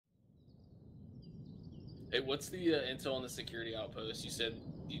Hey, what's the intel on the security outpost? You said,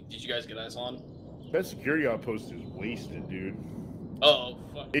 did you guys get eyes on? That security outpost is wasted, dude. Oh,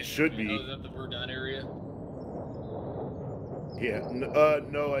 fuck. It should be. Oh, is that the Verdun area? Yeah.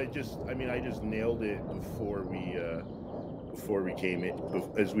 No, I just nailed it before we came in.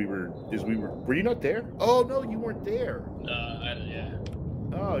 As we were. Were you not there? Oh no, you weren't there. Yeah.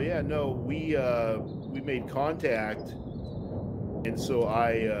 Oh yeah, no, we made contact, and so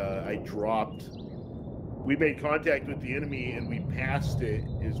I dropped. We made contact with the enemy, and we passed it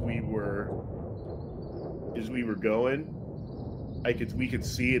as we were going. We could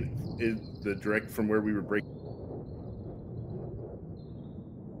see it in the direct from where we were breaking.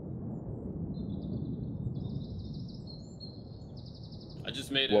 I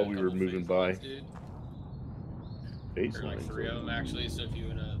just made while we were moving by. Dude. Baselines, like 3 of them actually. So if you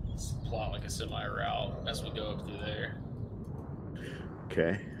want to plot like a semi route as we go up through there.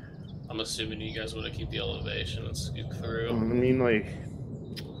 Okay. I'm assuming you guys want to keep the elevation and scoop through. I mean, like,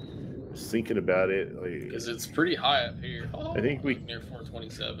 just thinking about it, like, because it's pretty high up here. Oh, I think we near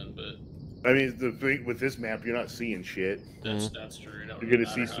 427, but I mean, the thing with this map, you're not seeing shit. that's true.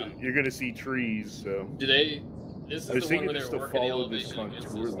 You're gonna see trees. So do they? This is the one where just they're to working the follow this elevation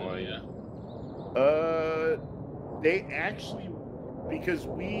contour line. Yeah. They actually, because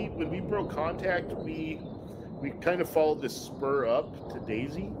when we broke contact, we kind of followed this spur up to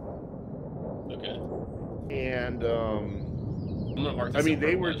Daisy. Okay. And I mean,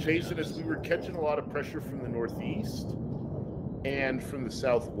 they were chasing us. We were catching a lot of pressure from the northeast and from the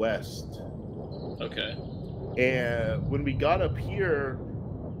southwest. Okay. And when we got up here,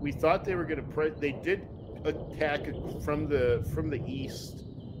 we thought they were going to they did attack from the east,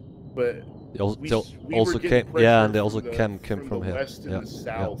 but they also came, yeah, and they also came from the here. west and the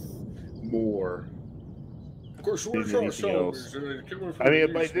south more. Of course, we're else. I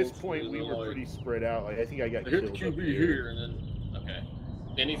mean, by this point, we were pretty spread out. Like, I think I got killed the QB here, and then okay.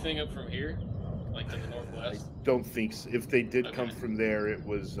 Anything up from here, like to the northwest? I don't think so. If they did come from there, it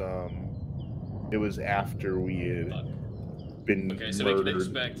was after we had been okay, so murdered. we can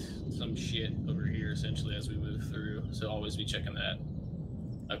expect some shit over here essentially as we move through. So always be checking that.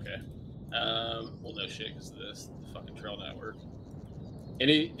 Okay. Well, no shit because of this the fucking trail network.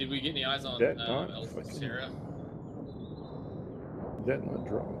 Did we get any eyes on Sarah? Did that not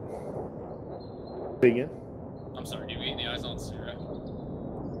drop? Say again? I'm sorry, did we get any eyes on Sarah?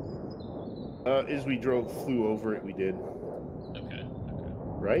 As we flew over it, we did. Okay.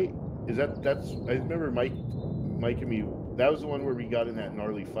 Right? That's I remember Mike and me, that was the one where we got in that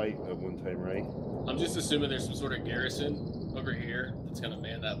gnarly fight at one time, right? I'm just assuming there's some sort of garrison over here that's gonna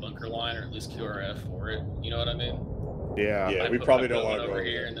man that bunker line, or at least QRF for it. You know what I mean? Yeah. Yeah, we probably don't want to go over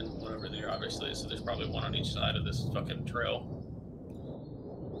here and then one over there, obviously. So there's probably one on each side of this fucking trail.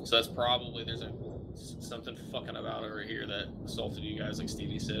 So that's probably there's something fucking about over here that assaulted you guys, like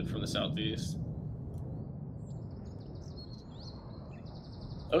Stevie said, from the southeast.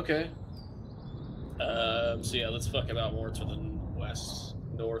 Okay. So yeah, let's fuck about more to the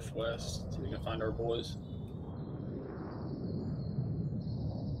northwest, so we can find our boys.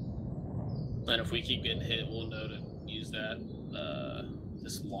 And if we keep getting hit, we'll know to use that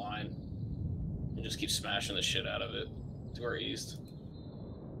this line and just keep smashing the shit out of it to our east.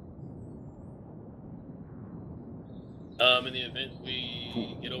 In the event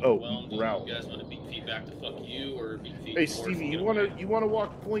we get overwhelmed, do you guys want to beat feet back to fuck you, or beat feet? Hey Stevie, you wanna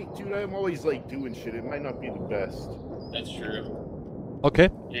walk point, dude? I'm always like doing shit. It might not be the best. That's true. Okay.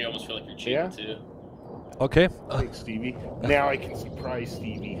 You almost feel like you're cheating too. Okay. Thanks, Stevie. Now I can surprise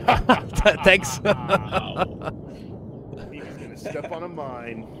Stevie. Thanks. Wow. Stevie's gonna step on a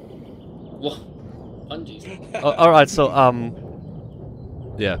mine. Well, pungies. All right. So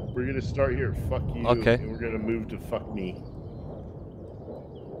yeah. We're gonna start here at fuck you. Okay. And we're gonna move to fuck me.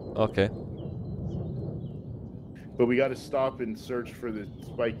 Okay. But we got to stop and search for the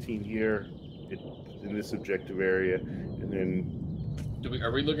spike team here in this objective area, and then.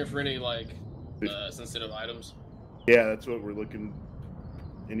 Are we looking for any like sensitive items? Yeah, that's what we're looking.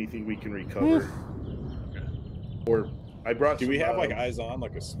 Anything we can recover. Okay. Or I brought. Do we have like eyes on,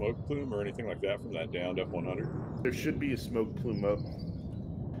 like a smoke plume or anything like that from that downed F-100? There should be a smoke plume up.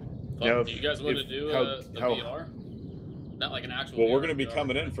 Now, do you guys want to do a VR? Not like an actual. Well, VR, we're going to be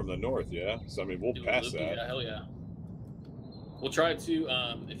coming in from the north, yeah. So I mean, we'll pass that. Yeah, hell yeah. We'll try to.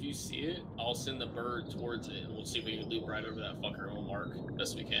 If you see it, I'll send the bird towards it, and we'll see if we can loop right over that fucker and we'll mark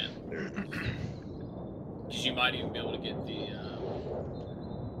best we can. Because you might even be able to get the.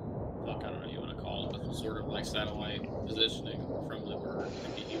 Fuck, I don't know what you want to call it, but sort of like satellite positioning from the bird. I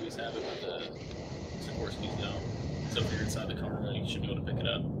think the Hueys have it, but the Sikorsky's don't. So if you're inside the car, you should be able to pick it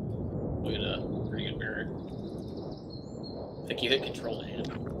up. We had a pretty good barrier. I think you hit control hand.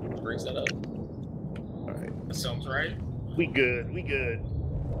 Brings that up. Alright. That sounds right. We good. We good.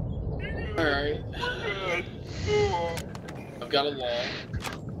 Alright. I've got a wall.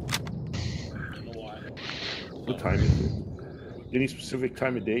 I don't know why. What time is it? Any specific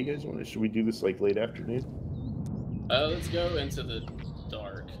time of day you guys want? Should we do this like late afternoon? Let's go into the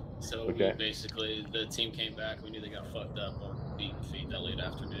dark. So Okay. we basically, the team came back. We knew they got fucked up on beating feet that late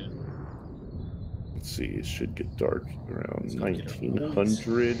afternoon. Let's see. It should get dark around Let's go get our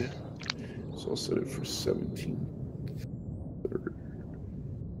 1900. So I'll set it for 17.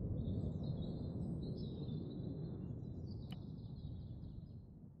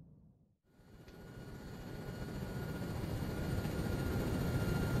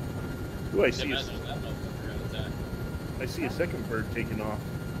 Oh, I see. I see a second bird taking off.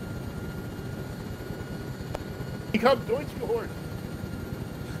 He comes, Deutsche horse.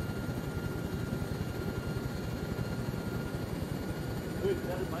 Wait, is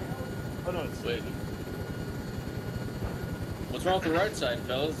that in my house? Oh no, it's Wait. What's wrong with the right side,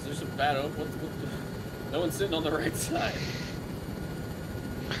 fellas? There's some bad what no one's sitting on the right side.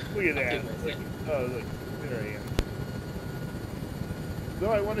 Look at that. Look, oh, look, there I am. No,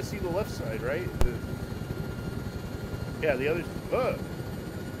 I want to see the left side, right? Yeah, the other. Oh.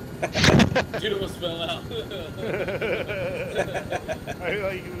 Dude almost fell out. I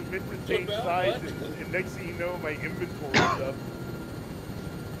like meant to change sides, and next thing you know, my inventory stuff.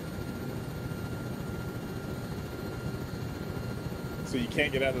 So you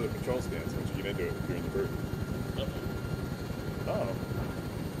can't get out of the control stance once you get into it if you're in the bird. Oh.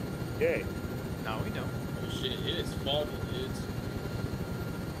 Yay. No, we don't. Oh shit, it is foggy, dudes.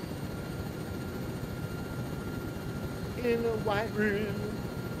 In a white room.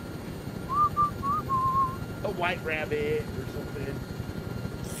 A white rabbit or something.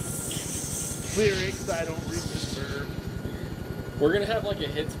 Lyrics I don't remember. We're gonna have like a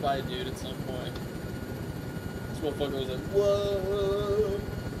hits by dude at some point. This motherfucker was like, whoa,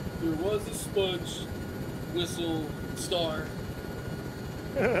 there was a sponge whistle star.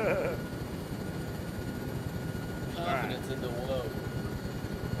 Confidence in the whoa.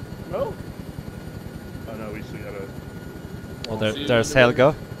 No? Oh no, we still gotta. Well, there's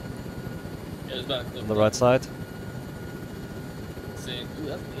Helga Yeah, it's about on the right side. Saying, ooh,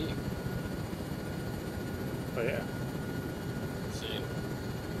 that's me. Oh yeah. See.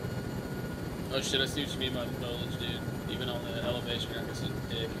 Oh shit, I see what you mean by the foliage, dude. Even on the elevation, I can see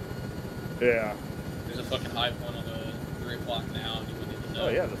the dick. Yeah. There's a fucking high point on the 3 o'clock now, and you wouldn't even know. Oh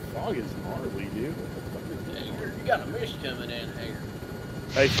yeah, the fog is gnarly, dude. Yeah, you got a mist coming in here.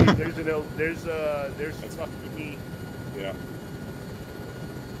 I see. There's fucking me. Yeah.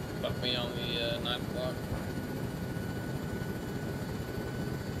 Fuck me on the 9 o'clock.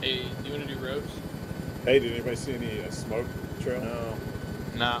 Hey, do you want to do ropes? Hey, did anybody see any smoke trail?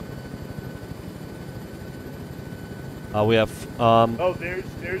 No. No. We have Oh,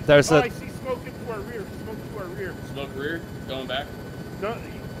 there's a. I see smoke to our rear. Smoke to our rear. Smoke rear, going back. No,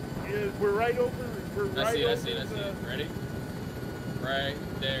 we're right over. We're right I see over. it. Ready? Right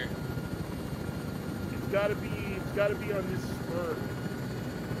there. It's gotta be on this spur.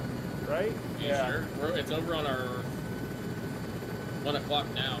 Right? You sure? It's over on our 1 o'clock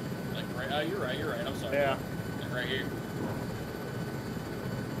now. Like right. Oh, you're right. I'm sorry. Yeah. Like right here.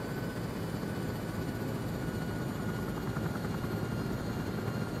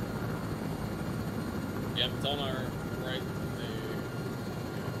 Yep, it's on our right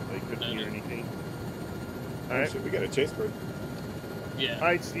there. They couldn't hear anything. Oh, Alright. shit, we got a chase bird? Yeah.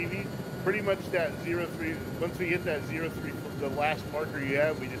 Alright, Stevie. Pretty much that 03. Once we hit that 03, the last marker you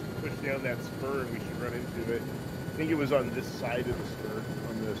have, we just push down that spur and we should run into it. I think it was on this side of the spur,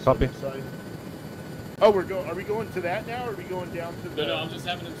 on the Copy. southern side. Oh, are we going to that now, or are we going down to the? No, I'm just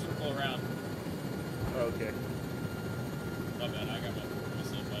having him circle around. Oh, okay. My bad, I got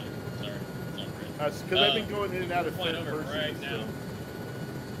myself by. Sorry, it's all good. Because I've been going in and out of flying third over person, right so- now.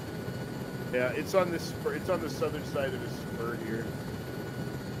 Yeah, it's on this spur. It's on the southern side of the spur here.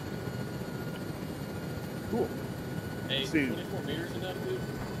 Cool. Hey, See. 24 meters enough, dude?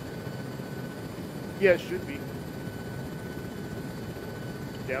 Yeah, it should be.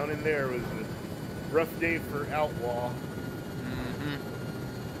 Down in there was a rough day for Outlaw. Mm-hmm.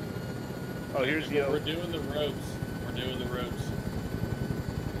 Oh, here's the We're doing the ropes.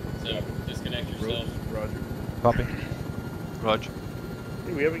 So disconnect yourself. Roger. Copy. Roger.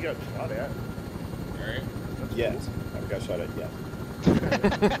 Hey, we haven't got shot at. All right. That's Yes. I haven't got shot at yet.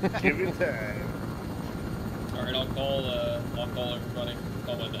 cool. Give it time. All right. I'll call everybody.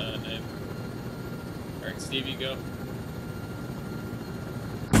 Call my name. All right, Stevie, go.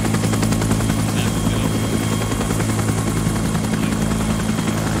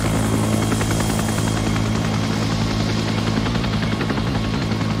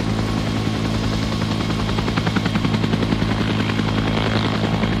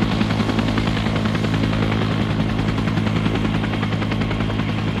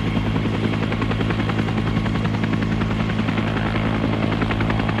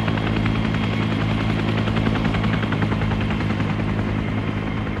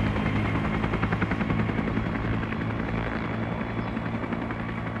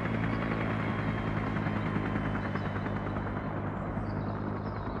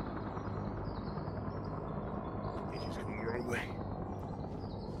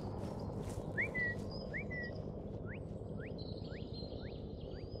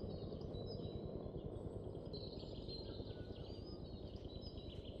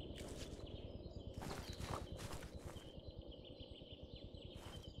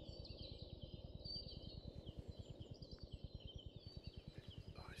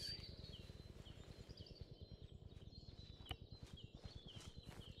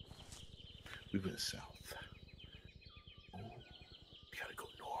 We went south. Oh, we gotta go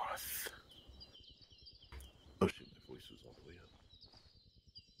north. Oh shit, my voice was all the way up.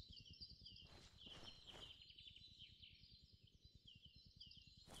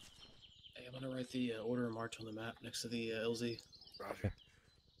 Hey, I'm gonna write the order of march on the map next to the LZ. Roger.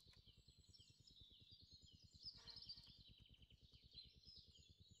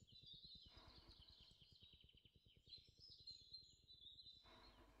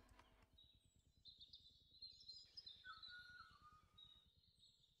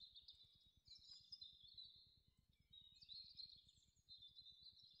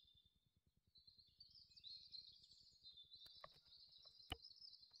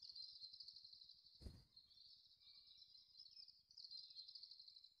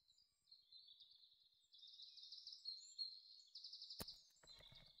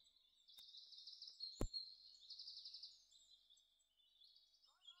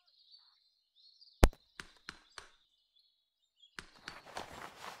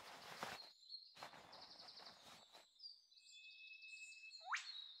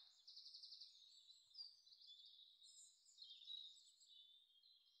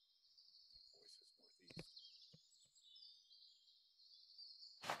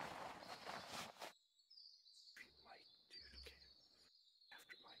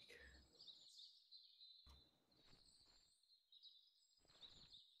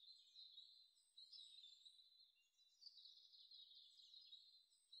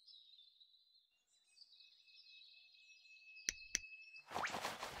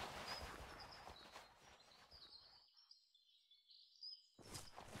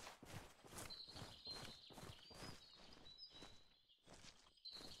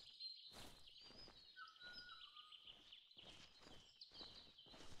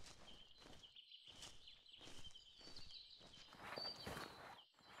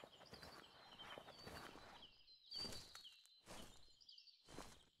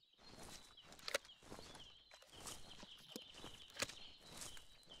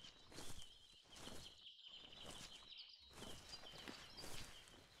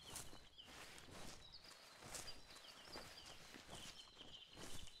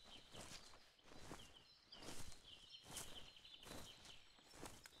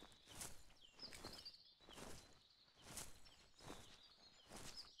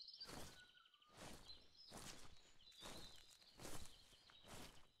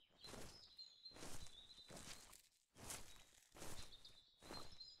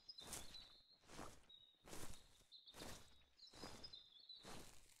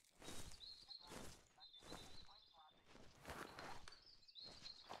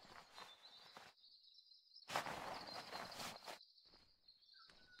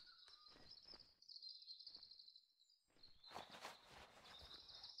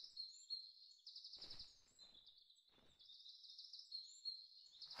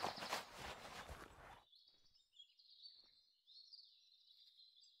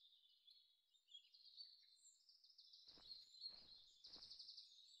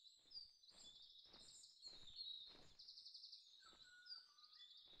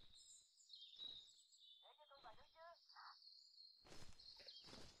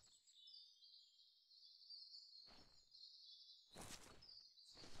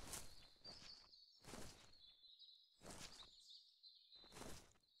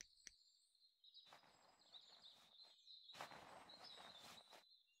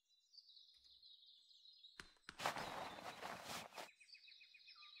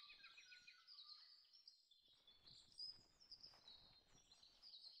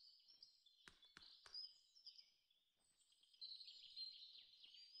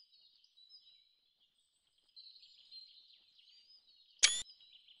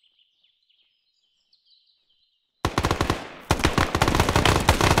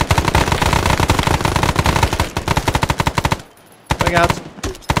 Going out.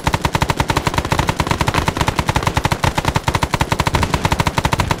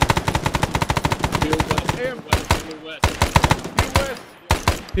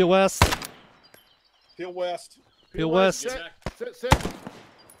 Peel west. Peel west. Peel west. Set.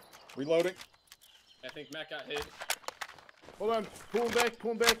 Reloading. I think Mac got hit. Hold on. Pull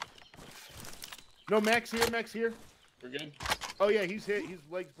him back. No, Mac's here. We're good. Oh yeah, he's hit. His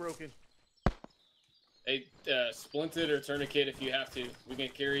leg's broken. Hey, splinted or tourniquet if you have to. We can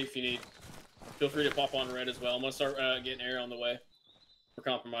carry if you need. Feel free to pop on red as well. I'm gonna start getting air on the way. We're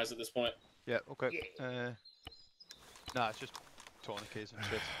compromised at this point. Yeah, okay. Nah, it's just tourniquets and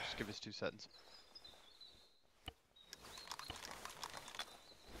shit. Just give us 2 seconds.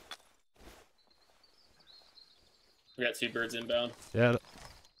 We got 2 birds inbound. Yeah.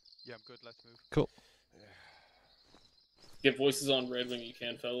 Yeah, I'm good. Let's move. Cool. Get voices on red when you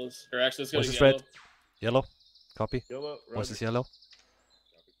can, fellas. Or actually, let's go Voices to yellow. red. Yellow. Copy. Yellow. Voices Roger. yellow.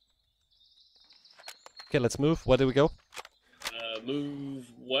 Okay, let's move. Where do we go? Move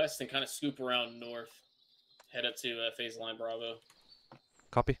west and kind of scoop around north. Head up to phase line Bravo.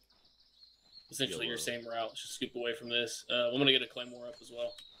 Copy. Essentially your same route. Just scoop away from this. I'm gonna get a Claymore up as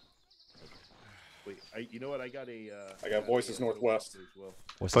well. Wait, you know what? I got a. I got voices northwest. As well.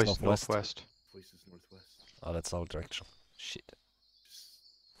 Voices northwest. Voices northwest. Oh, that's our direction. Shit.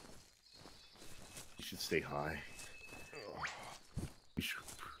 You should stay high. You should.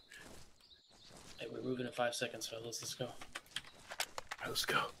 Hey, we're moving in 5 seconds, fellas. Let's go. Let's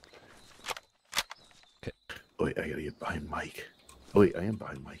go. Okay. Oh, wait, I gotta get behind Mike. Oh wait, I am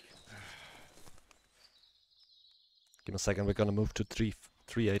behind Mike. Give me a second. We're gonna move to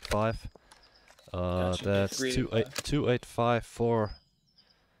 385. Gotcha. That's 2854.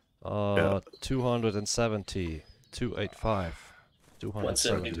 270. 285.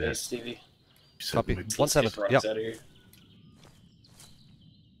 170 270. base, Stevie. Copy. Let's 170. Rocks Yep. out of here.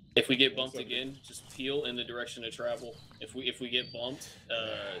 If we get bumped again, just peel in the direction of travel. If we get bumped,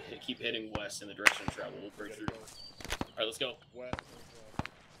 keep heading west in the direction of travel. We'll break through. All right, let's go. West.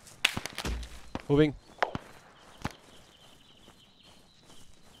 Moving.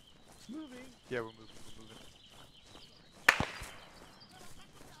 Moving. Yeah, we're moving.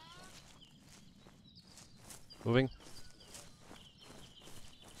 Moving.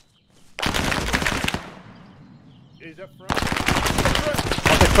 Is up front?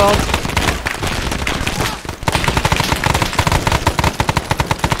 Contact found.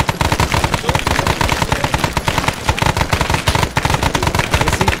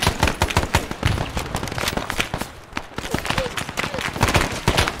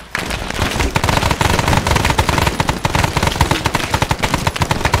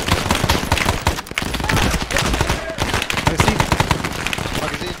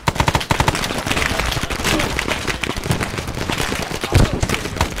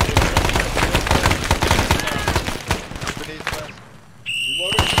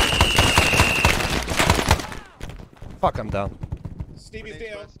 Fuck, I'm down. Stevie's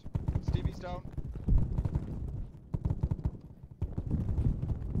Grenades down. west. Stevie's down.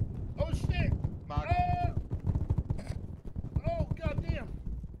 Oh shit! Mark. Oh goddamn!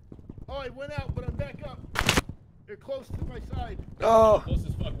 Oh, I went out, but I'm back up. They're close to my side. Oh, Close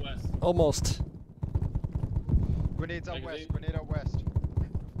as fuck west. almost. Grenades out Magazine. west. Grenade out west.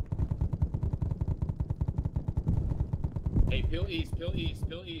 Hey, peel east, peel east,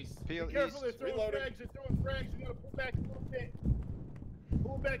 peel east. Peel Be careful, east. they're throwing Reloading. frags. They're throwing frags. You gotta pull back a little bit.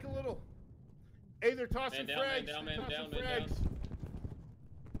 Pull back a little. Hey, they're tossing Man down, frags. man down, They're man tossing down, man frags. down.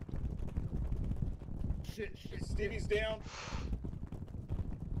 Shit, shit. Stevie's down.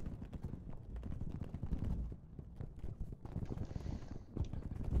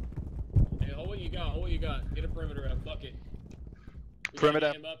 Hey, hold what you got, hold what you got. Get a perimeter up, fuck it. We gotta Perimeter.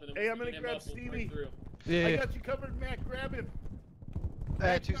 get him up and then Hey, once I'm we gonna get him grab up, we'll break Stevie. through. Yeah. I got you covered, Mac. Grab him.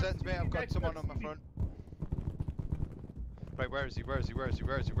 2 seconds, mate. I've got Next someone up, on my Stevie. front. Right, where is he? Where is he? Where is he?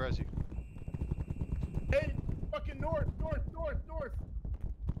 Where is he? Where is he? Hey, fucking north.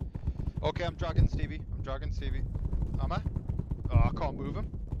 Okay, I'm dragging Stevie. Am I? Oh, I can't move him.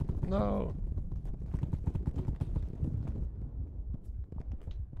 No.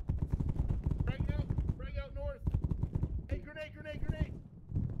 Frag out north. Hey, grenade.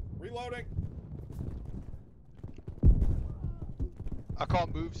 Reloading. I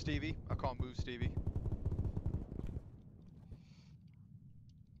can't move Stevie.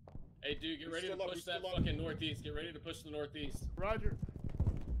 Hey, dude, get ready to Still up, push that still up. fucking northeast. Get ready to push the northeast. Roger.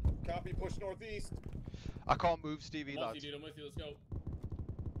 Copy. Push northeast. I can't move Stevie, I'm with lads. you, dude. I'm with you. Let's go.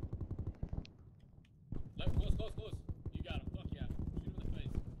 Left, close. You got him. Fuck yeah. Shoot him in the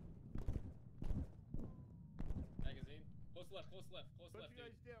face. Magazine. Close left, Put you dude.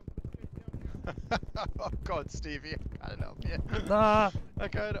 guys down. Oh God, Stevie, I can't help you. Nah. I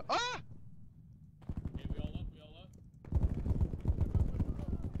can't. Ah! Okay, we all up.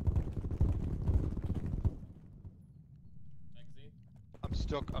 Magazine. I'm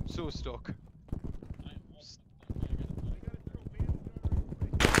stuck. I'm so stuck. I am all fucked up. I gotta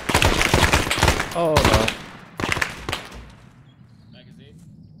throw. Oh no. Magazine.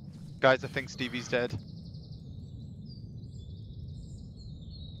 Guys, I think Stevie's dead.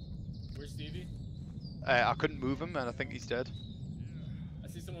 Where's Stevie? I couldn't move him, and I think he's dead. I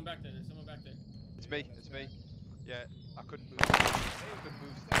see someone back there. There's someone back there. It's me. Yeah, I couldn't move him.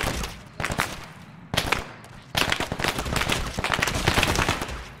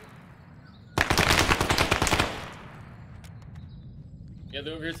 Yeah, Yeah,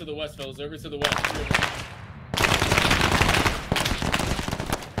 they're over here to the west, fellas. Over to the west.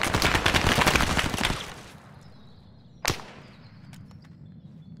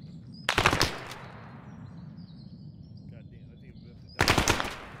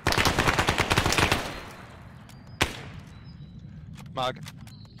 Mag.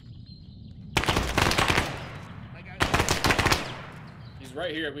 He's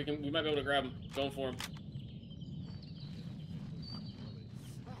right here. We might be able to grab him. Going for him.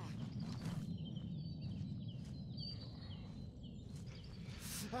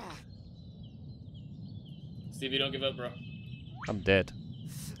 Stevie, don't give up, bro. I'm dead.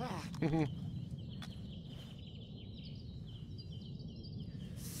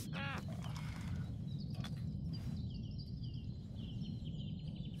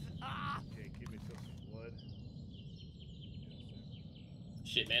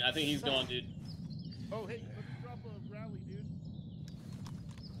 Shit, man. I think he's gone, dude. Oh, hey, let's drop a rally, dude.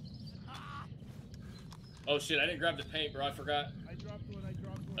 Oh, shit. I didn't grab the paint, bro. I forgot. I dropped one.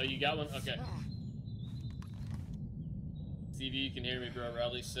 Oh, you got one? Okay. Stevie, you can hear me, bro.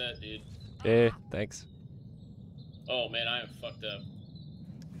 Rally set, dude. Yeah, thanks. Oh, man. I am fucked up.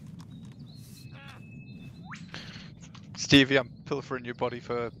 Stevie, I'm pilfering your body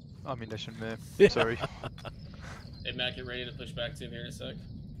for ammunition, mate. Sorry. Hey, Matt, get ready to push back to him here in a sec.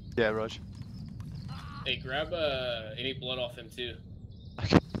 Yeah, Raj. Hey, grab any blood off him, too.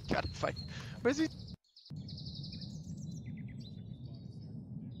 Okay, gotta fight. Where's he?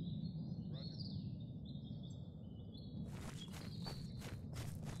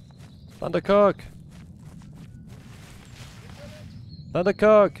 Thundercock!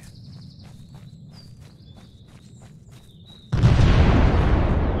 Thundercock!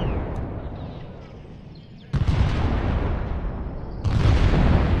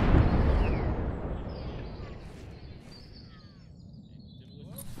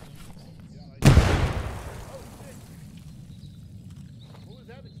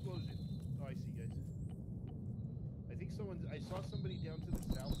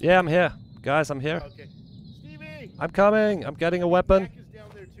 Yeah, I'm here. Guys, I'm here. Okay. Stevie! I'm coming. I'm getting a weapon. Jack is down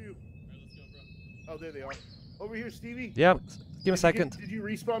there too. Oh, there they are. Over here, Stevie. Yeah, give me a second. Did you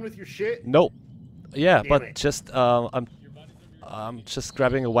respawn with your shit? Nope. Yeah, Damn but it. just I'm just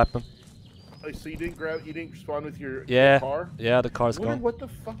grabbing a weapon. Oh, so you didn't spawn with your car? Yeah, the car's I wonder gone. what the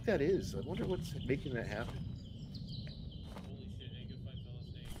fuck that is. I wonder what's making that happen.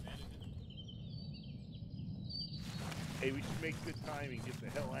 Hey, we should make good time and get the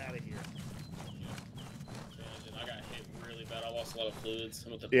hell out of here. I got hit really bad. I lost a lot of fluids.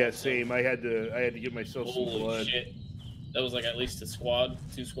 Yeah, same. I had to give myself some blood. Holy shit. That was like at least a squad,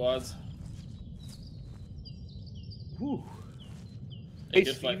 2 squads. Whew. Hey, Hey,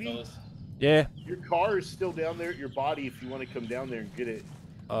 good fight, Stevie? fellas. Yeah. Your car is still down there at your body if you want to come down there and get it.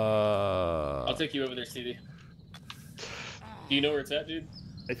 I'll take you over there, Stevie. Do you know where it's at, dude?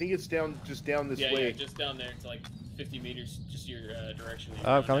 I think it's just down this way. Yeah, just down there. It's like 50 meters, just your direction.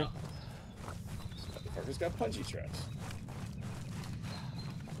 I'm coming. The fucker's got punji traps.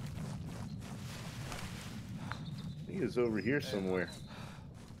 I think it's over here somewhere.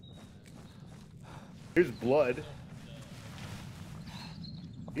 Here's blood.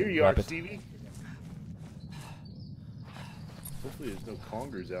 Here you are, Grab it. Stevie. Hopefully there's no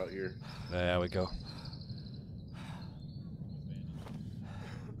congers out here. There we go.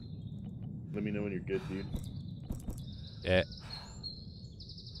 Let me know when you're good, dude. Yeah.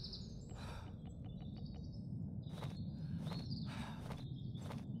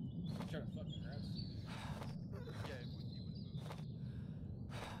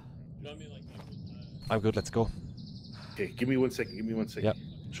 I'm good, let's go. Okay, give me 1 second. Give me 1 second. Yep,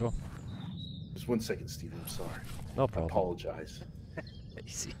 sure. Just 1 second, Stevie. I'm sorry. No I problem. apologize.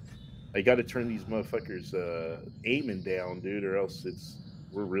 Easy. I gotta turn these motherfuckers aiming down, dude, or else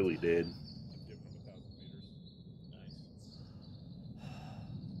we're really dead.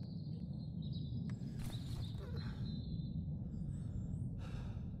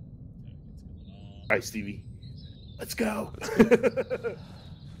 All right, Stevie. Let's go.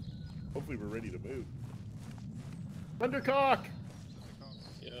 Hopefully we're ready to move. Thundercock!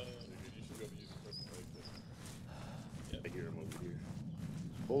 I hear him over here.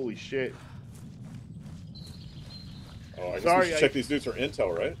 Holy shit. Oh, I guess Sorry, we should check these dudes for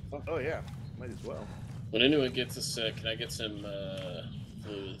intel, right? Oh. Oh, yeah. Might as well. When anyone gets us, can I get some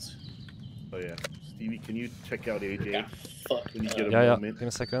fluids? Oh, yeah. Stevie, can you check out AJ? Ah, fuck. When you get a Yeah, moment? give me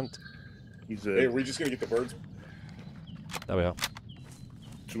a second. He's Hey, are we just gonna get the birds? There we are.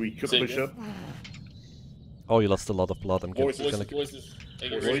 Should we Say push again? up? Oh, you lost a lot of blood. I'm Voices. gonna Voices. Hey,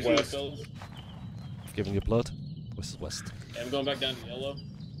 get Voices ready for it, west. fellas. giving you blood. This is west. Yeah, I'm going back down to yellow.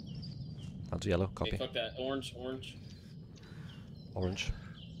 Down to yellow, copy. Hey, fuck that. Orange, orange. Orange.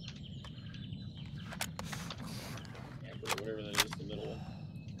 Amber, whatever that is, the middle one.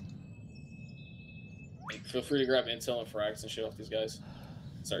 Hey, feel free to grab intel and frags and shit off these guys.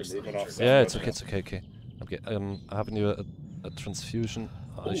 Sorry, Moving off Yeah, it's southwest okay, it's okay, okay. I'm having you a transfusion.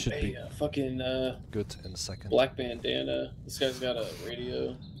 I should be fucking good in a second. black bandana. This guy's got a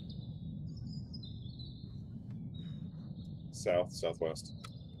radio. southwest.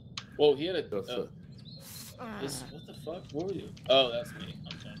 Whoa, he had a. That's what the fuck? What were you? Oh, that's me.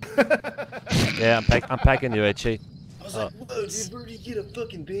 I'm sorry. Yeah, I'm packing you, HE. I was like, whoa, dude, where did you get a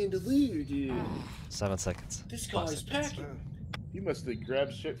fucking bandolier, dude? 7 seconds. This guy's packing. You must have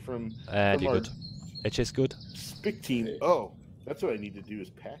grabbed shit from And you're our good. HE's good. Spic team. Oh, that's what I need to do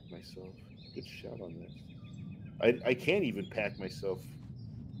is pack myself. Good shout on that. I can't even pack myself.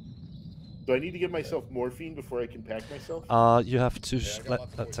 Do I need to give myself morphine before I can pack myself? You have to.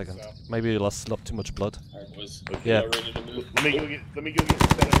 Let second. Maybe you lost too much blood. Alright, boys. Okay. Yeah. Ready to move. Let me go get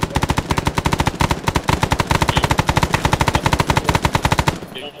set up.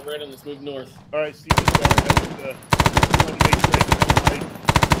 Get on the red and let's move north. All right, Steve. One base right.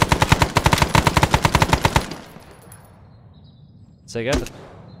 Say again. I was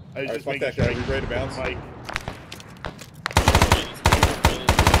Alright, just fuck making that sure guy. We ready to bounce? Mike.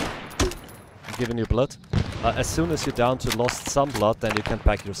 I'm giving you blood. As soon as you're down to lost some blood, then you can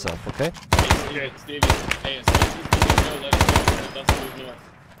pack yourself. Okay? Hey, Stevie. Hey, as soon as these people go, let us know. Let's move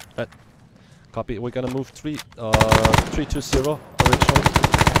north. Copy. We're gonna move 320 original.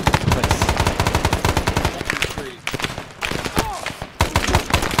 Thanks.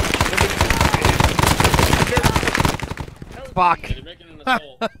 Fuck! They're making an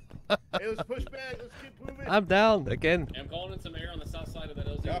assault. Hey, let's push back. Let's keep moving. I'm down again. I'm calling in some air on the south side of that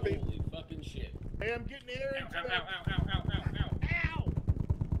LZ. Copy. Holy fucking shit. Hey, I'm getting air Ow, into ow, that. ow, ow, ow, ow, ow, ow!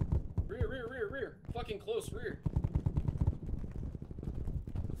 Rear. Fucking close, rear.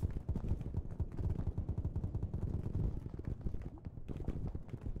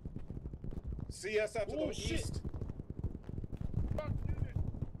 CS out to Oh, the shit. east. Fuck, dude.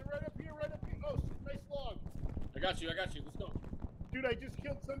 They're right up here, right up here. Oh, nice log. I got you. Let's go. Dude, I just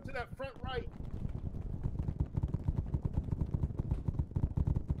killed some to that front right.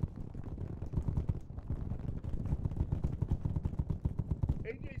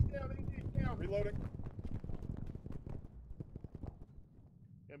 AJ's down. Reloading.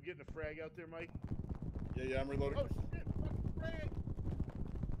 I'm getting a frag out there, Mike. Yeah, I'm reloading. Oh shit, fucking frag!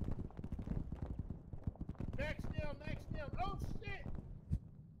 Max down. Oh shit!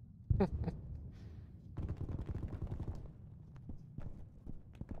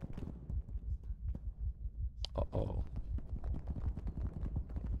 Uh-oh.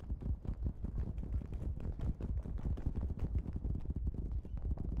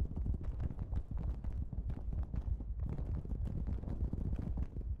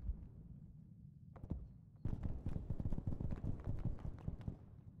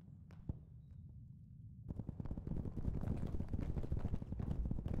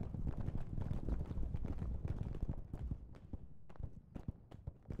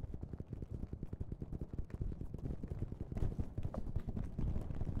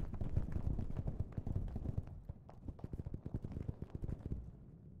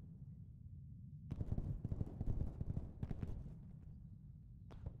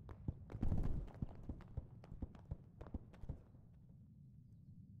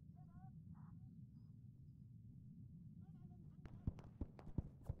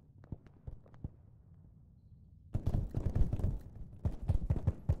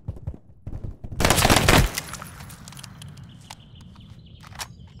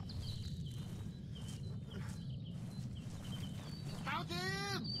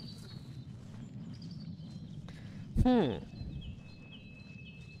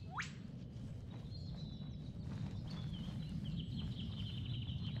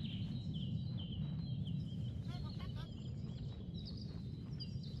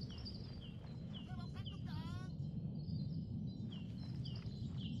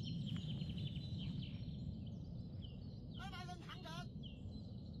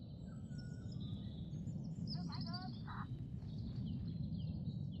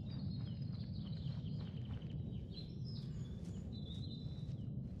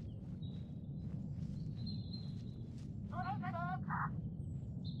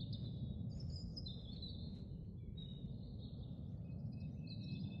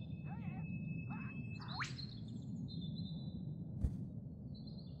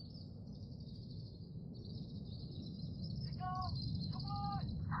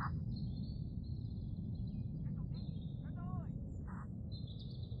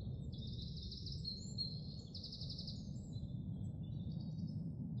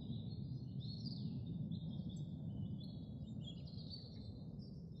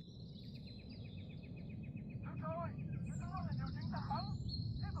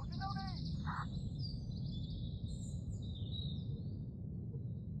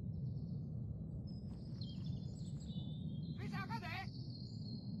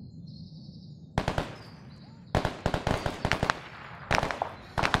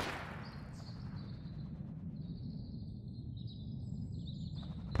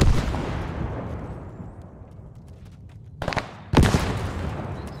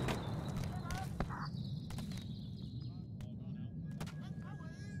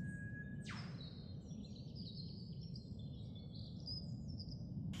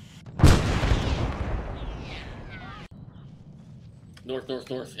 North, north,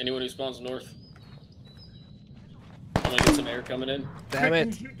 north. Anyone who spawns north. I'm gonna get some air coming in. Damn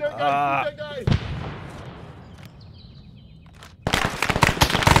it! Shoot that guy! Shoot that guy!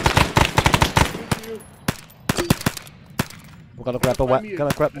 Thank you. We're gonna grab a weapon.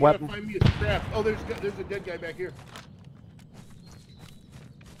 Gonna grab a weapon. Find me a scrap. Oh, there's a dead guy back here.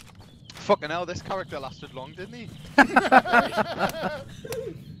 Fucking hell, this character lasted long, didn't he?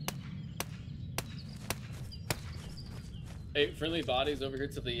 Hey, friendly bodies over here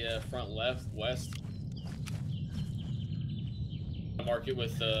to the front left, west. I mark it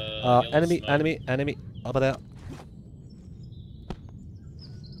with yellow enemy, smoke. enemy, over there.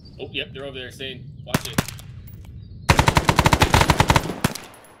 Oh, yep, they're over there, Sane. Watch it.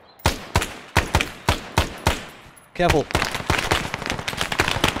 Careful.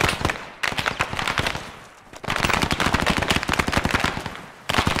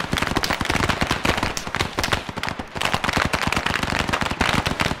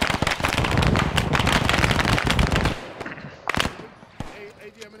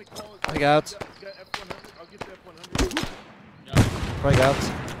 Frag out. I'll get the F100. Frag out.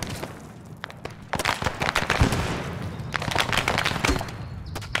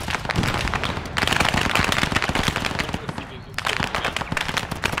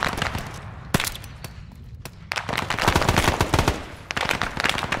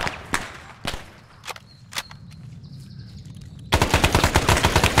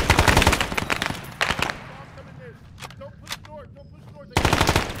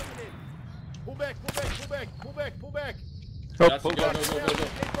 Pull back.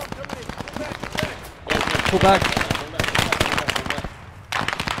 Pull back.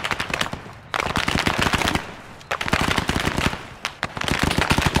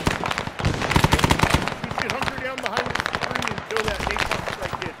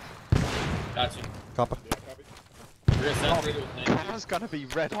 Gotcha. Copper. Car's gonna be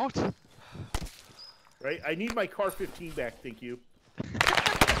red hot. Right? I need my car 15 back, thank you.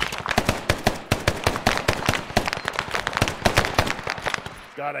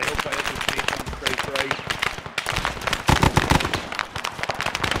 God, I hope I have this napalm strike right.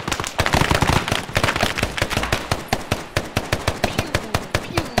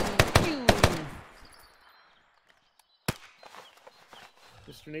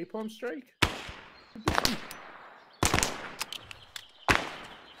 Mr. Napalm Strike?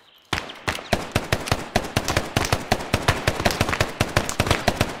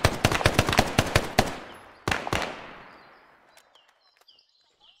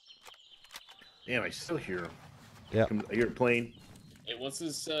 Damn, I still hear him. Yeah. I hear a plane. Hey, what's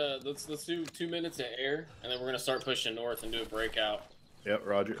this? Let's do 2 minutes of air, and then we're gonna start pushing north and do a breakout. Yep,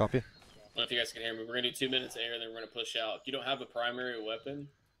 Roger. Copy. I don't know if you guys can hear me. We're gonna do 2 minutes of air, and then we're gonna push out. If you don't have a primary weapon,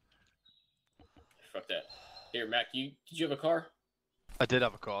 fuck that. Here, Mac, did you have a car? I did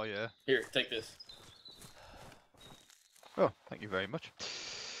have a car, yeah. Here, take this. Oh, thank you very much.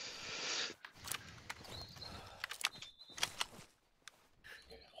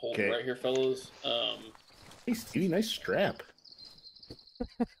 Hold it right here, fellas. Hey, Stevie, nice strap.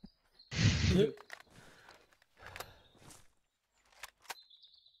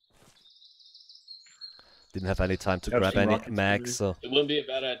 Didn't have any time to Have grab some any rockets, mags, so It wouldn't be a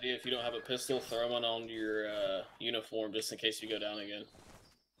bad idea if you don't have a pistol. Throw one on your uniform just in case you go down again.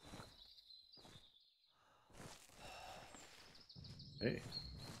 Hey.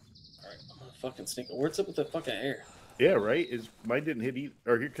 Alright, I'm gonna fucking sneak. What's up with the fucking air? Yeah, right? Mine didn't hit either.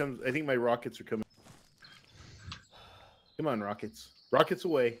 Or here comes, I think my rockets are coming. Come on, rockets. Rockets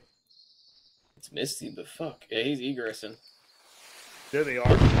away. It's misty, but fuck. Yeah, he's egressing. There they are.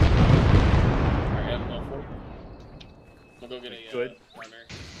 Alright, I'm going for it. I'm gonna go get a Good. primary.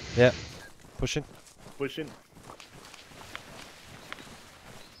 yeah, pushing. Pushing.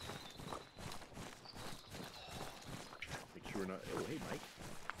 Make sure we're not. Oh, hey, Mike.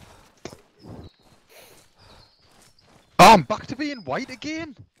 Oh, I'm back to being white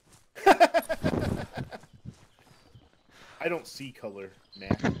again. I don't see color,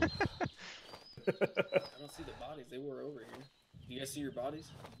 Mac. I don't see the bodies. They were over here. You guys see your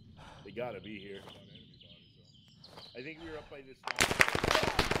bodies? They gotta be here. I think we were up by this. I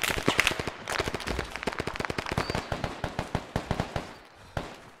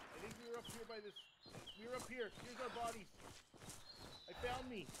think we were up here by this. We were up here. Here's our bodies. I found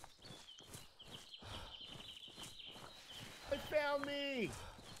me. I found me.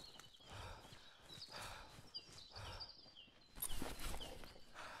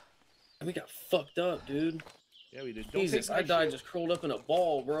 And we got fucked up, dude. Yeah, we did. Don't Jesus, take my I died shit. just curled up in a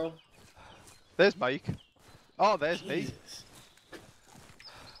ball, bro. There's Mike. Oh, there's me. Jesus.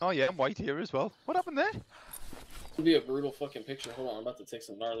 Oh yeah, I'm white here as well. What happened there? It'd be a brutal fucking picture. Hold on, I'm about to take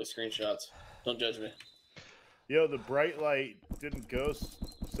some gnarly screenshots. Don't judge me. Yo, the bright light didn't go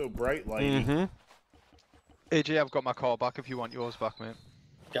so bright lighty. Mm-hmm. AJ, I've got my car back if you want yours back, mate.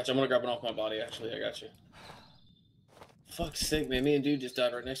 Gotcha, I'm gonna grab it off my body, actually. I got you. Fuck's sake, man. Me and dude just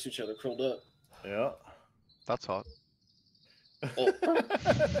died right next to each other, curled up. Yeah. That's hot. Oh.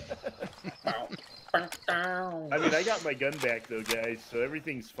 I mean, I got my gun back though, guys, so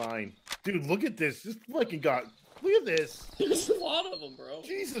everything's fine. Dude, look at this. This fucking got. Look at this. There's a lot of them, bro.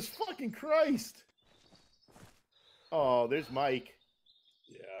 Jesus fucking Christ. Oh, there's Mike.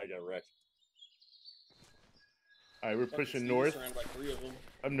 Yeah, I got wrecked. All right, we're Fucking pushing Steve's north. surrounded by 3 of them.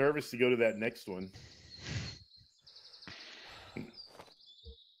 I'm nervous to go to that next one.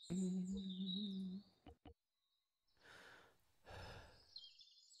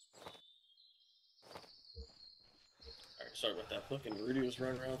 Alright, sorry about that. Fucking Rudy was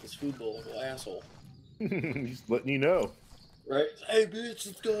running around with his food bowl, little asshole. Just letting you know. Right? Hey, bitch,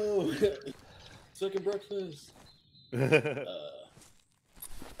 let's go. Second breakfast.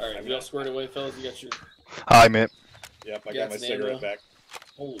 Alright, you all squared away, fellas? You got your... Hi, mate. Yep, I Yeah, got my it's cigarette Nando. back.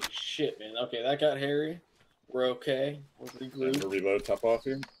 Holy shit, man. Okay, that got hairy. We're okay. We're I'm regrouped. gonna reload top off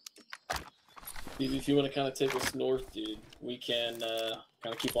here. Dude, if you want to kind of take us north, dude, we can kind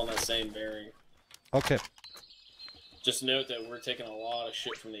of keep on that same bearing. Okay. Just note that we're taking a lot of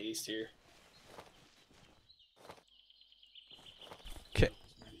shit from the east here.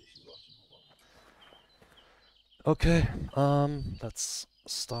 Okay. Let's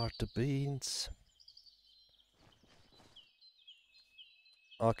start the beans.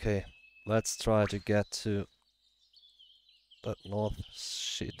 Okay. Let's try to get to that north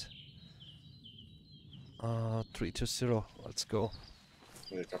shit. 320. Let's go.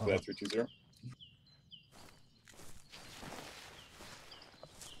 Yeah, copy that 320.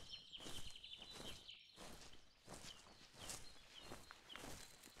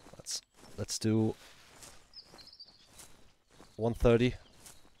 Let's do 130.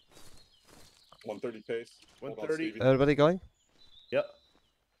 130 pace. Hold on, 130. Stevie. Everybody going? Yep.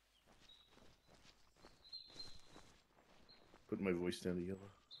 Put my voice down to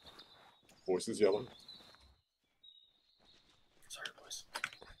yellow. Voice is yellow. Sorry, boys.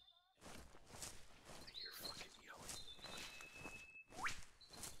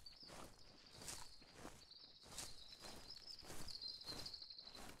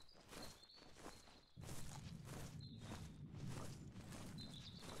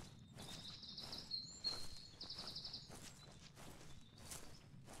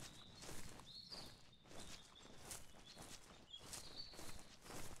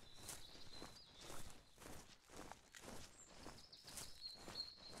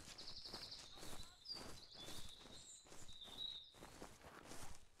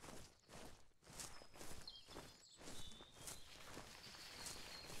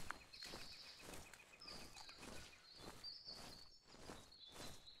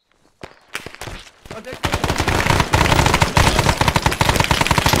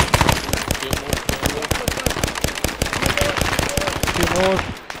 To north.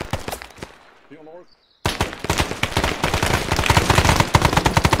 Feel north.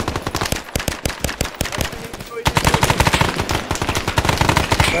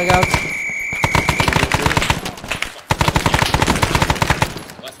 Drag out.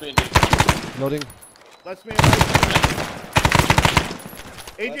 Last man, dude. Loading. Let's man.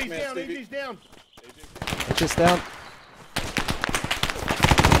 AJ's man, down. Stevie. AJ's down. Just down.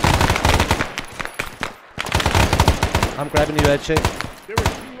 I'm grabbing you, AJ. There were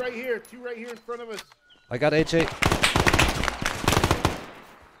two right here. Two right here in front of us. I got AJ.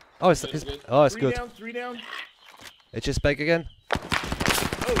 Oh, it's Three good. down. Three down. AJ's back again.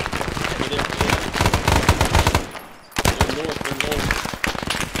 Over there. Go north, go north.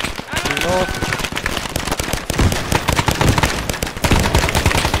 To north.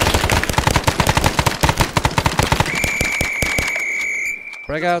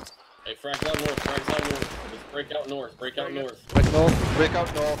 Break out. Hey, frags out north, frags out north. Just break out north, break out north. Break north. Break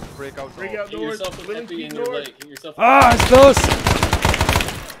out north, break out Break north. out Hit north. yourself with Living epi Key in your north. leg. Hit yourself Ah, it's close.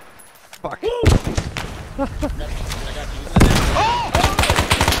 Fuck. I got you. Oh!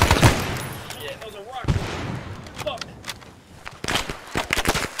 Shit, that was a rock. Fuck.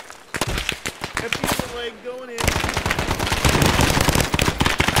 Empty the leg going in.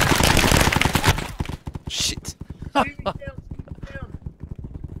 Shit. Stevie's down. Stevie's down.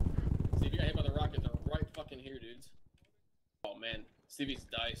 Stevie got hit by the rocket. They're right fucking here, dudes. Oh, man. Stevie's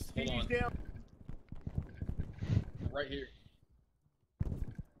diced. Hold on. Stevie's down. Right here.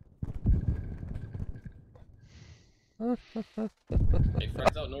 Hey,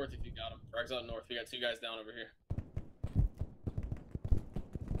 frags out north if you got him. Frags out north. We got 2 guys down over here.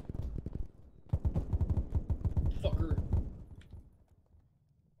 Fucker.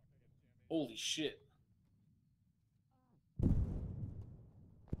 Holy shit.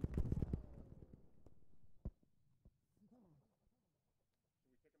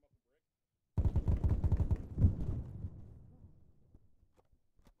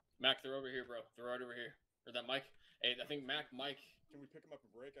 Mac, they're over here, bro. They're right over here. Or that Mike. Hey, I think Mike. Can we pick him up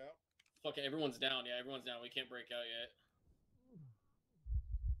and break out? Fucking everyone's down. Yeah, everyone's down. We can't break out yet.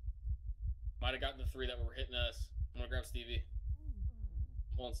 Might have gotten the 3 that were hitting us. I'm gonna grab Stevie.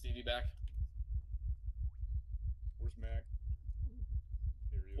 I'm pulling Stevie back. Where's Mac?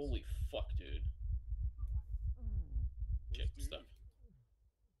 Here he is. Holy fuck, dude. Shit, Where's stuck.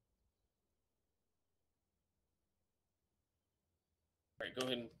 Alright, go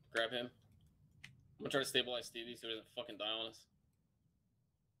ahead and grab him. I'm gonna try to stabilize Stevie so he doesn't fucking die on us.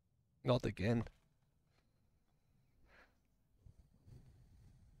 Not again.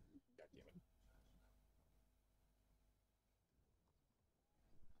 God damn it.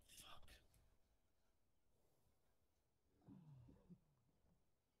 Fuck.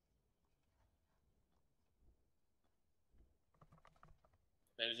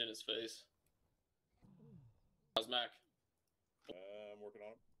 Bandage in his face. How's Mac? I'm working on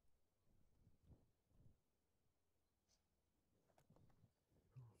him.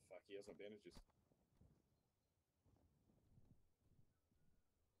 Fuck, he has no bandages.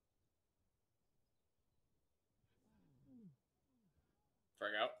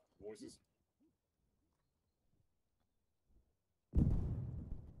 Frag out. Voices.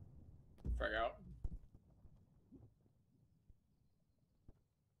 Frag out.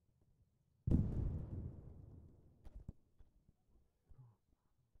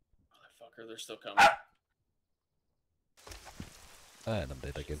 Motherfucker, they're still coming. And I'm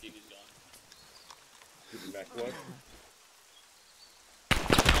dead again. Stevie's gone. Give me Mac blood.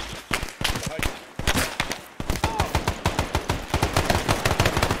 Behind you.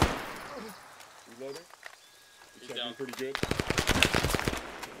 Reloading. He's He's down. pretty good.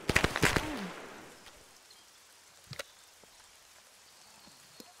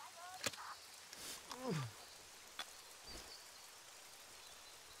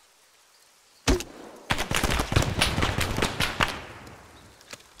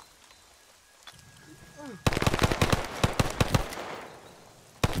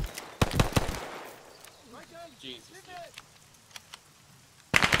 Jesus.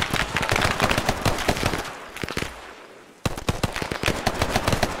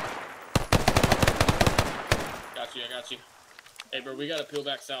 Got you, I got you. Hey, bro, we gotta peel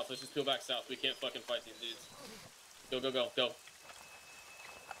back south. Let's just peel back south. We can't fucking fight these dudes. Go, go, go, go.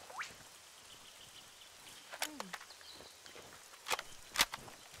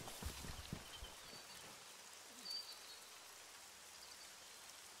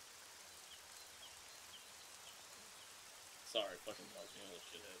 Sorry, fucking dodge me, little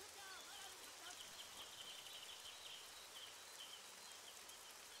shithead.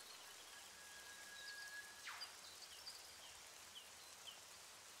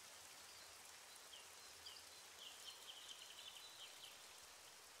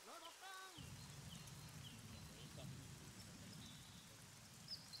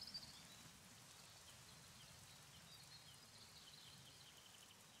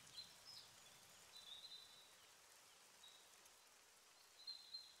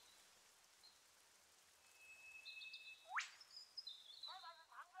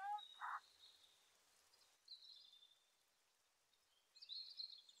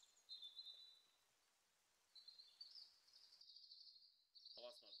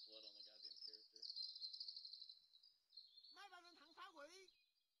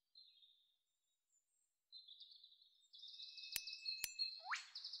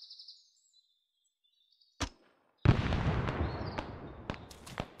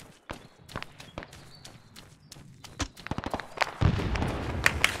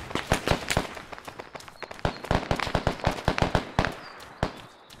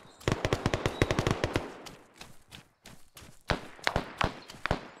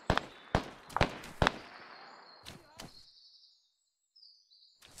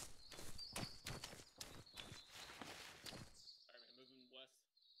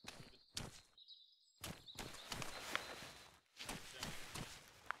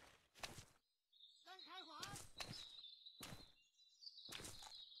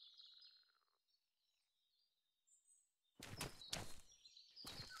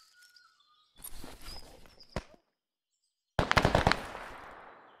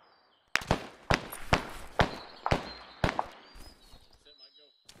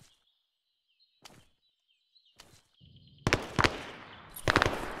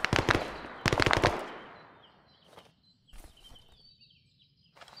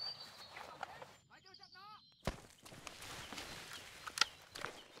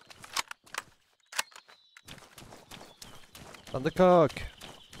 Thundercock!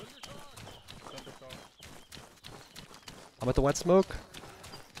 I'm at the wet smoke.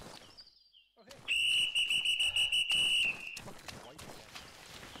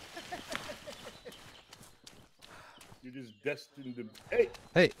 You're just destined to. Hey!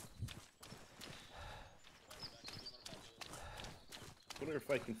 Hey! Wonder if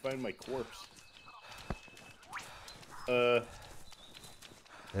I can find my corpse.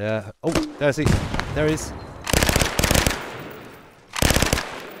 Yeah. Oh, there's he. There he is.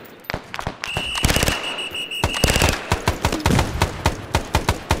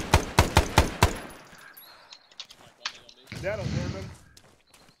 That'll burn him.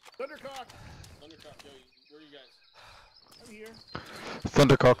 Thundercock! Thundercock, yo, where are you guys? I'm here.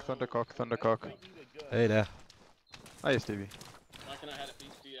 Thundercock, Thundercock, Thundercock. I need a gun. Hey there. Hi, Stevie. Mike and I had to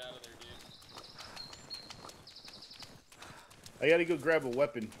beat feet out of there, dude. I gotta go grab a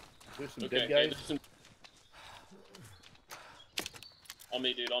weapon. There's some dead guys. Hey, on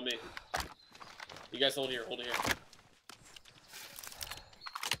me, dude, on me. You guys hold here, hold it here.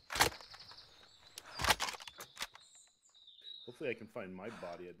 Hopefully I can find my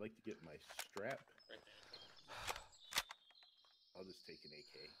body. I'd like to get my strap. Right there. I'll just take an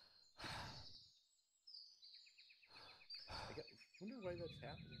AK. Wonder why that's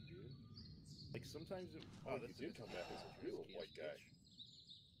happening, dude. Like sometimes it. Oh, you did come back as a real white guy.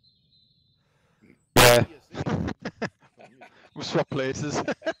 Yeah. PSA. We'll swap places. You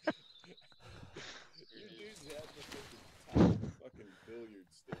dudes had the fucking billiard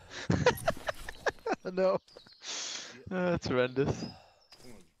stick. No. That's horrendous.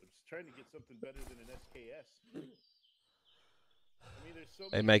 I'm just trying to get something better than an SKS. I mean, there's so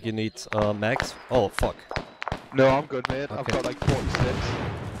Hey, many Meg, you need max? Oh, fuck. No, I'm good, mate. I've Okay. got like 46.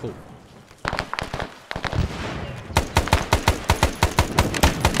 Cool.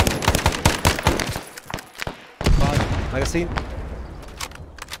 Magazine?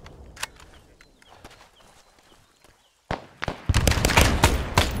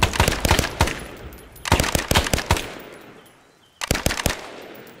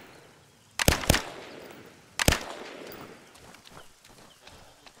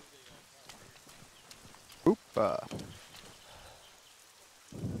 Oopa.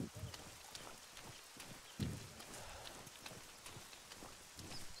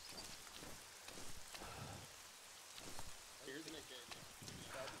 Here's an AK.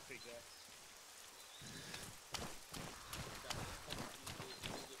 I'll just take that.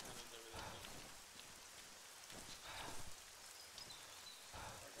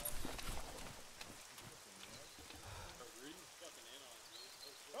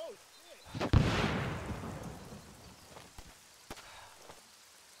 Oh shit!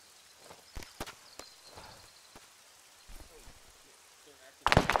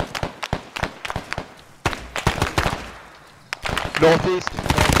 Northeast.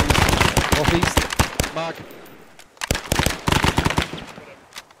 Northeast? Mark.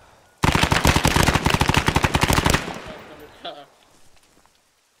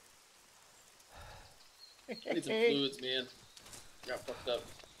 I need some fluids, man. Got fucked up.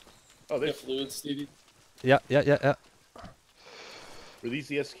 Oh, Got there's. fluids, Stevie. Yeah. Were these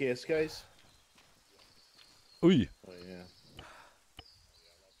the SKS guys? Oi. Oh yeah.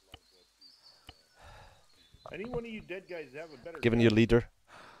 Any one of you dead guys have a better. Giving gun? you a leader.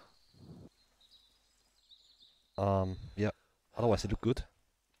 Yeah. Otherwise, it look good.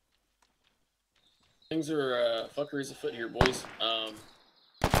 Things are fuckeries afoot here, boys.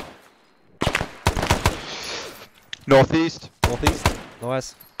 Northeast. Northeast.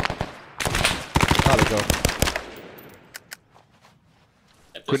 Nice. There we go.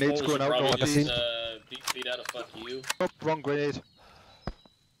 At this Grenades point, we going should out probably northeast. just beat feet out of fuck you. Oh, wrong grenade.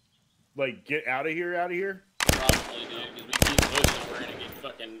 Like, get out of here! Out of here! Probably, dude, because we keep pushing, we're gonna get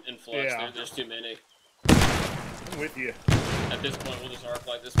fucking influxed. Yeah. There's too many. I'm with you. At this point, we'll just arc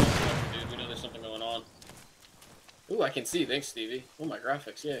like this motherfucker, dude. We know there's something going on. Ooh, I can see. Thanks, Stevie. Oh, my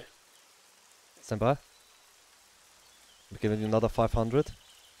graphics, yeah. Stand by. I'm giving you another 500.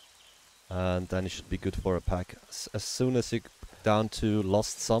 And then you should be good for a pack. As soon as you down to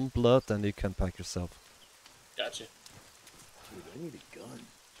lost some blood, then you can pack yourself. Gotcha. Dude, I need a gun.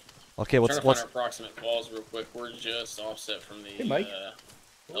 Okay, Trying what's to find our approximate walls real quick. We're just offset from the Hey, Mike.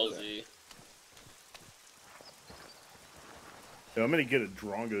 LZ. So I'm gonna get a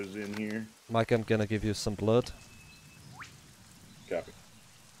Drongos in here. Mike? I'm gonna give you some blood. Copy.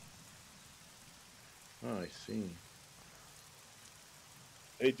 Oh, I see.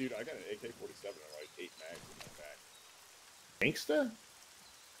 Hey, dude, I got an AK-47 and like 8 mags in my pack. Gangsta?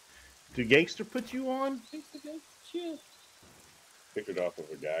 Did Gangster put you on? Picked it off of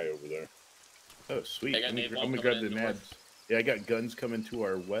a guy over there. Oh, sweet. I got I'm Nate gonna Bond grab coming the in mads. Yeah, I got guns coming to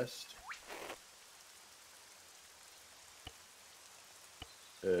our west.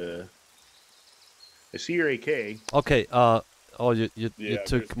 I see your AK. Okay. Oh, you Yeah,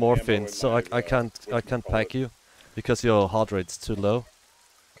 took there's morphine, ammo in so my, I can't whatchamacallit. pack you because your heart rate's too low.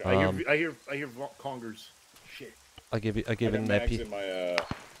 I hear congers. Shit. I give you I got an mags epi. in my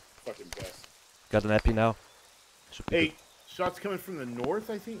fucking vest. Got an epi now. Should be Hey, good. shots coming from the north,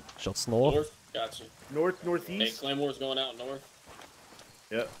 I think. Shots north. North, gotcha. North, Hey, northeast. Claymore's going out north.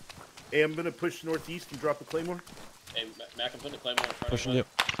 Yeah. Hey, I'm gonna push northeast and drop a claymore. Hey, Mac, I'm putting the Claymore in front Pushing of you.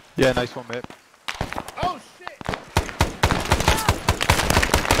 Yeah, nice one, mate. Oh shit!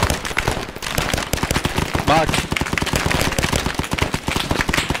 Mark.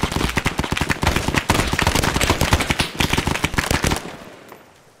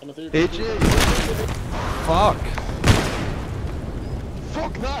 Coming through. AJ. Fuck.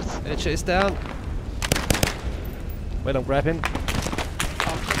 Fuck that. AJ is down. Wait, I'm grabbing.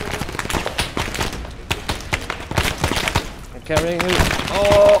 I'm carrying you.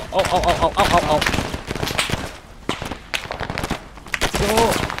 Oh, oh, oh, oh, oh, oh, oh, oh.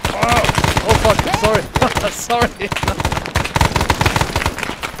 Oh fuck, sorry. Sorry.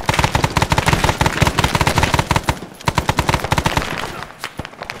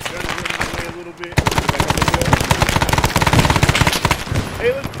 A little bit.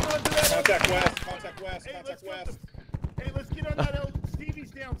 Hey, let's get on to that. Contact west. Contact west. Hey, Contact west. Hey, let's get on that L.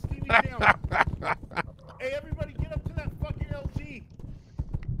 Stevie's down. Stevie's down. Hey, everybody, get up to that fucking LG.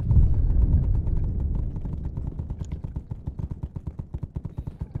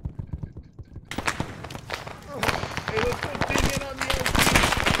 Hey, let's go dig in on the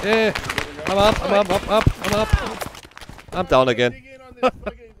LG. Yeah. I'm up, I'm up, I'm up. I'm down again. Dig in on this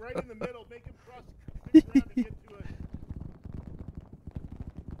fucking right in the middle. Make him cross the ground to get to us.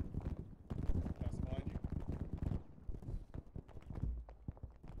 Pass behind you.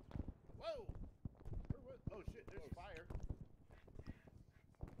 Whoa! Oh shit, there's fire.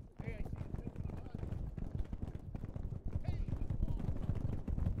 Hey, I see you taking a bus. Hey,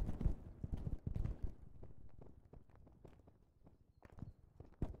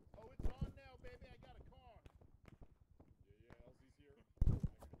 oh, it's on now, baby. I got a car. Yeah, LZ's here.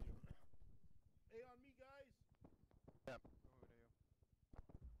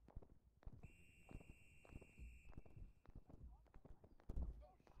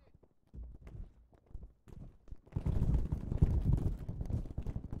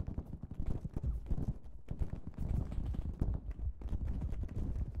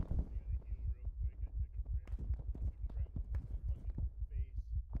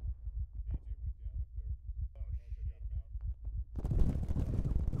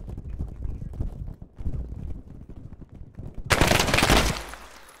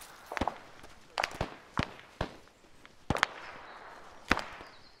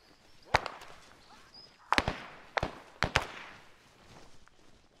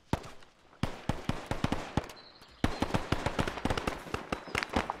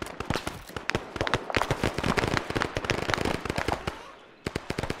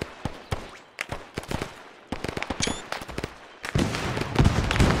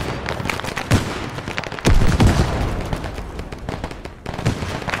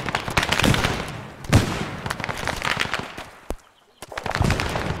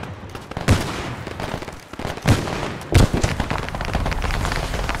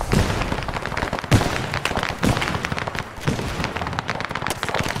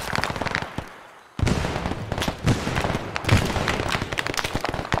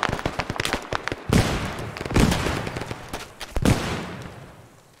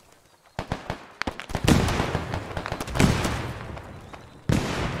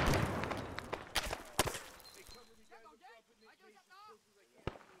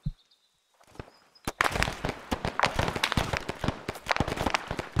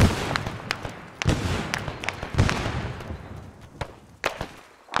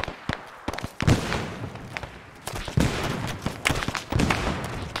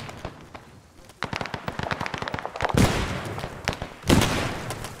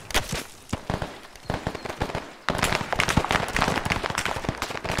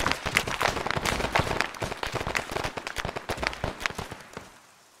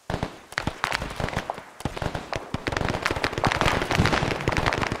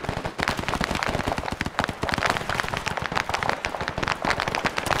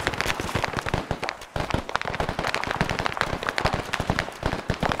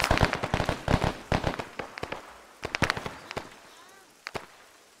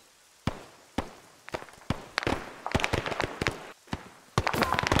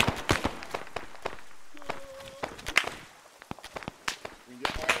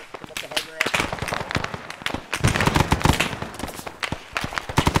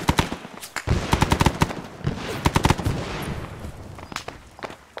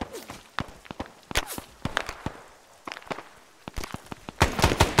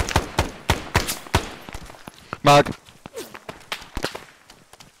 Mark.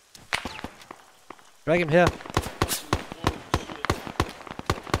 Drag him here. I'm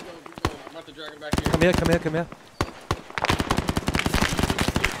about to drag him back here. Come here, come here, come here.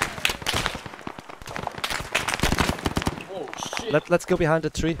 Oh shit. Let's go behind the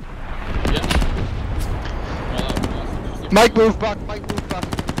tree. Yeah. Mike, move back. Mike, move back.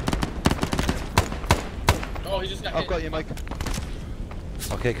 Oh, he just got I've hit. got you, Mike.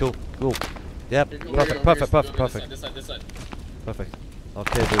 Okay, cool, cool. Yep, Here, go perfect, here, perfect, go perfect, here, perfect, This side, this side, perfect.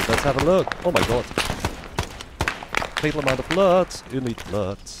 Okay, dude, let's have a look. Oh my god. Fatal amount of blood. You need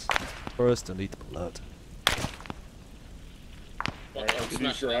blood. First, you need blood. Alright, I'm RTD's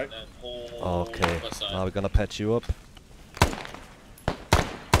smashing right. that whole Okay, west side. now we're gonna patch you up.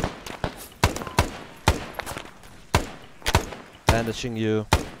 Bandaging you.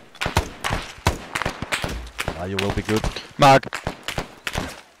 Ah, you will be good. Mark.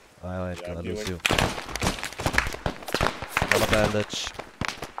 I ain't Yeah, gonna I'm lose healing. you. Another bandage.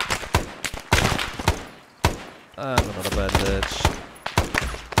 And another bandage.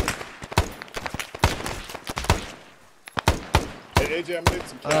 Hey, AJ, I'm gonna need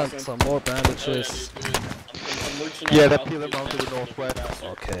some And calcium. some more Oh, yeah, bandages. dude, good. I'm lurching Yeah, on they're south, peeling dude, around to the faster, northwest. faster.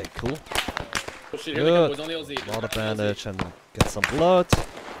 Okay, cool. Oh shit, here they come, Good. boys on the LZ. Another On the LZ. bandage and get some blood.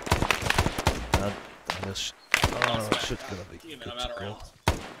 And this should gonna be Damn it, good I'm to out of go. rounds.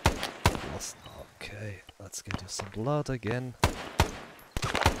 Okay, let's get you some blood again.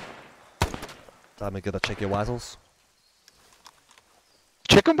 Time we gotta check your vitals.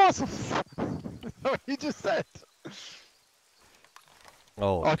 Chicken muscles. That's what you just said.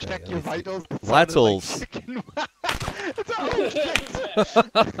 Oh, Oh, okay, check let your me see. vitals. It sounded Vitals. Like chicken. It's oh shit.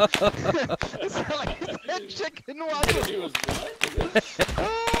 It sounded like you said chicken waddles. He was what?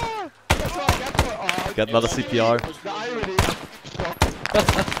 Ah, that's what I get for. Oh, Got another CPR. the irony.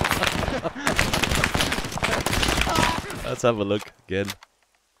 Let's have a look again.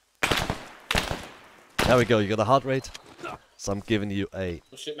 There we go, you got a heart rate. So I'm giving you a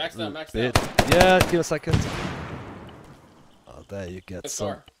Oh shit, max down, max bit. down. Yeah, give me a second. Oh, there you get Let's some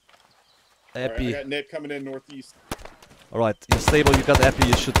start. Alright, I epi. got Nick coming in northeast. Alright, you're stable, you got epi,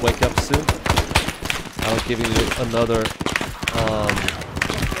 you should wake up soon. I'm giving you another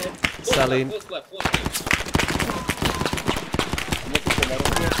saline. Close left, close left. I'm looking for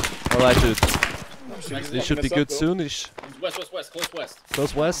metal here. Alright, dude. Max You down. should be Mess up, good though. soonish. He's west, west, west, close west.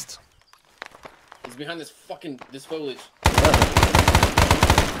 Close west. He's behind this foliage.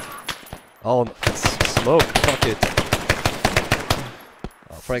 Oh, it's smoke. Fuck it.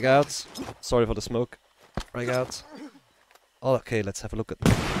 Oh, frag out. Sorry for the smoke. Frag out. Oh, okay, let's have a look at.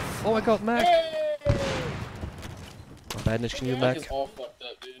 Oh my god, Mac! I'm bandaging you, Mike Mac. is all fucked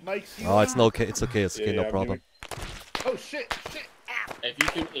up, dude. Mike's Oh, it's no okay. It's okay. It's okay. Yeah, No I'm problem. Oh shit! Shit! If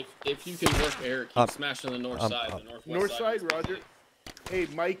you can work air, keep smashing the north side, the northwest North side, is Roger. easy. Hey,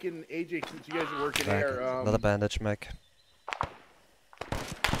 Mike and AJ, since you guys are working Mac, air, another bandage, Mac.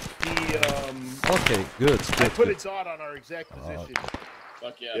 Okay, good. I Good. put a Good. dot on our exact position.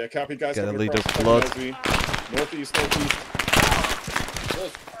 Fuck yeah. Yeah, copy, guys. Get a coming lead across of blood. LZ. Northeast, northeast.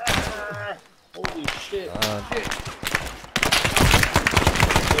 Close. Holy shit. Shit!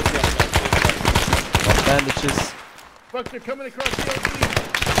 More bandages. Fuck, they're coming across the LZ!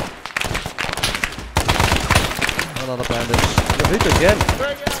 Another bandage. You're hit again.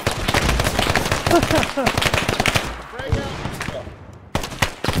 Frag out! Frag out!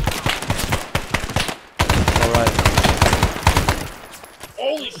 Alright.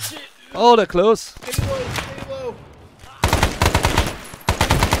 Holy shit, dude. Oh, they're close. Stay low, stay low!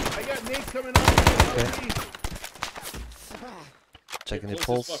 I got Nate coming on the LZ. Checking your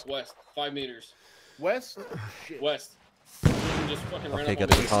Close as pulse. fuck west. 5 meters. West? Shit. West. Just fucking ran Okay, up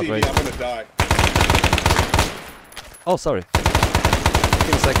get on it. me. Heart Stevie, rate. I'm gonna die. Oh, sorry. Give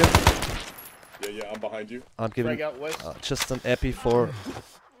me a second. Yeah, I'm behind you. I'm giving Frag out west. just an epi for Check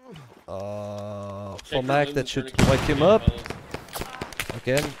your Mac limbs that and should tourniquets, wake him fellas. up.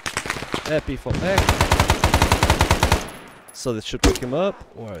 Again. Epi for Mac. So this should wake him up.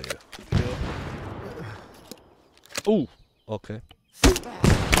 Where are you? Ooh. Okay.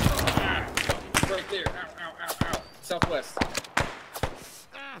 Right there. Ow, ow, ow, ow. Southwest.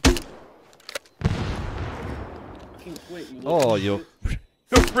 Wait, you Oh, little you're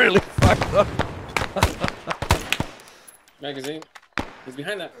shit. really fucked up. Magazine. He's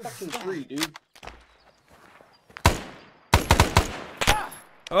behind that fucking tree, dude.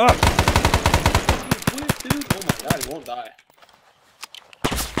 Ah! Dude. Oh my god, he won't die.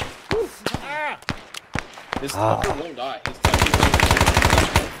 This fucker won't die. He's touching.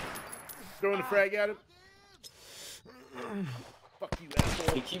 Throwing the frag at him. Fuck you,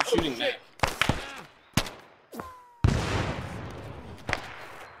 asshole. He keeps shooting Mac.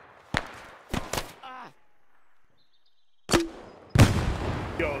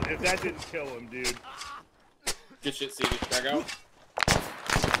 Yo, if that didn't kill him, dude. Good shit, Stevie. Drag out.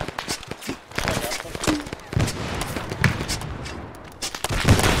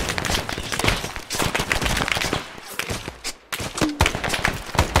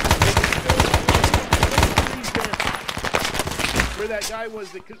 Where that guy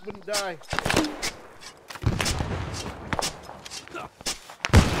was that wouldn't die.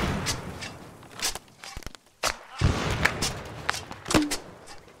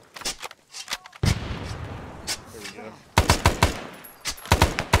 There we go.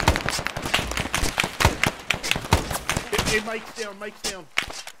 Hey, Mike's down, Mike's down.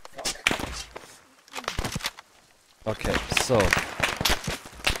 Okay, so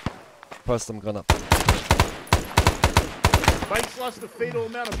first I'm gonna. Mike's lost a fatal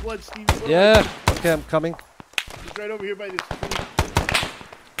amount of blood, Steve. Yeah. Okay, I'm coming. He's right over here by this tree.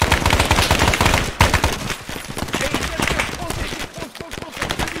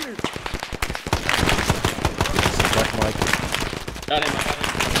 Black Mike. Got him.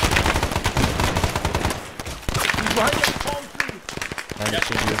 He's behind that palm tree.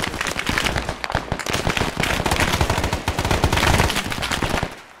 Managing you.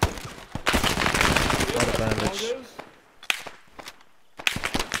 Not a bandage.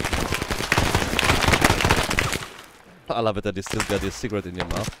 I love it that you still got your cigarette in your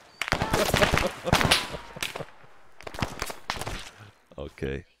mouth.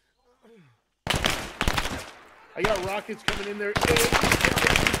 Okay. I got rockets coming in there. Get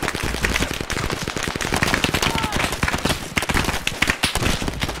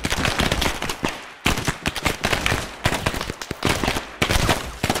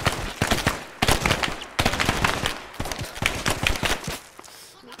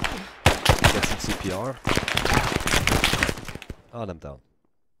some CPR. Oh, I'm down.